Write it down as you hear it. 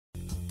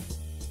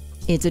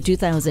It's a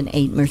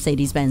 2008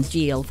 Mercedes-Benz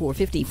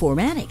GL450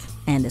 4MATIC,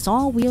 and this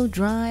all-wheel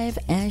drive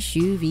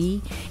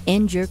SUV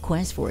ends your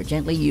quest for a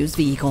gently used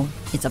vehicle.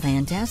 It's a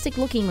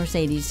fantastic-looking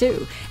Mercedes,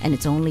 too, and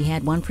it's only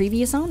had one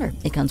previous owner.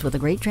 It comes with a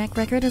great track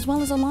record as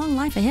well as a long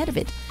life ahead of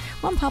it.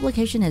 One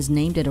publication has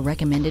named it a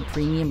recommended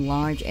premium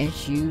large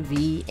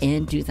SUV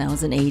in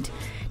 2008.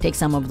 Take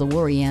some of the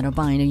worry out of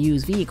buying a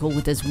used vehicle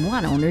with this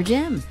one-owner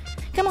gem.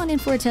 Come on in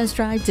for a test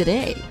drive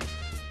today.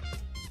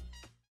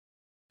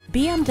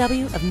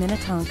 BMW of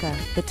Minnetonka,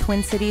 the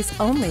Twin Cities'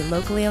 only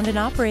locally owned and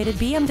operated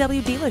BMW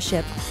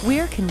dealership.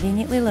 We're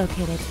conveniently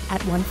located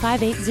at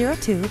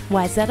 15802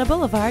 Wayzata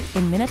Boulevard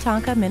in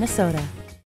Minnetonka, Minnesota.